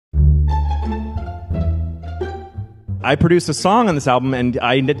I produced a song on this album, and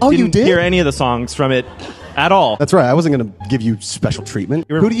I you didn't did? hear any of the songs from it at all. That's right. I wasn't going to give you special treatment.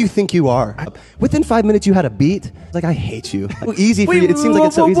 Who do you think you are? Within 5 minutes, you had a beat. Like, I hate you. So easy for you. It seems like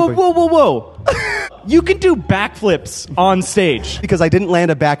it's so easy for you. Whoa. You can do backflips on stage. Because I didn't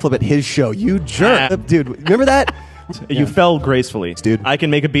land a backflip at his show. You jerk. Dude, remember that? You fell gracefully. Dude. I can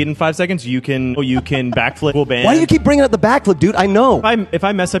make a beat in 5 seconds. You can backflip. Band. Why do you keep bringing up the backflip, dude? I know. If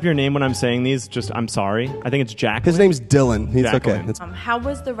I mess up your name when I'm saying these, I'm sorry. I think it's Jack. His name's Dylan. He's Jacqueline. okay. How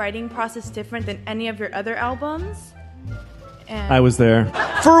was the writing process different than any of your other albums? And I was there.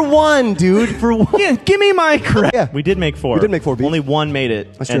 For one, dude. For one. Yeah, give me my credit. Yeah. We did make 4. We did make 4 beats. Only one made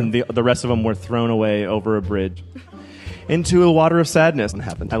it. That's and true. the rest of them were thrown away over a bridge. Into a water of sadness. What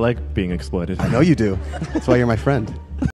happened? I like being exploited. I know you do. That's why you're my friend.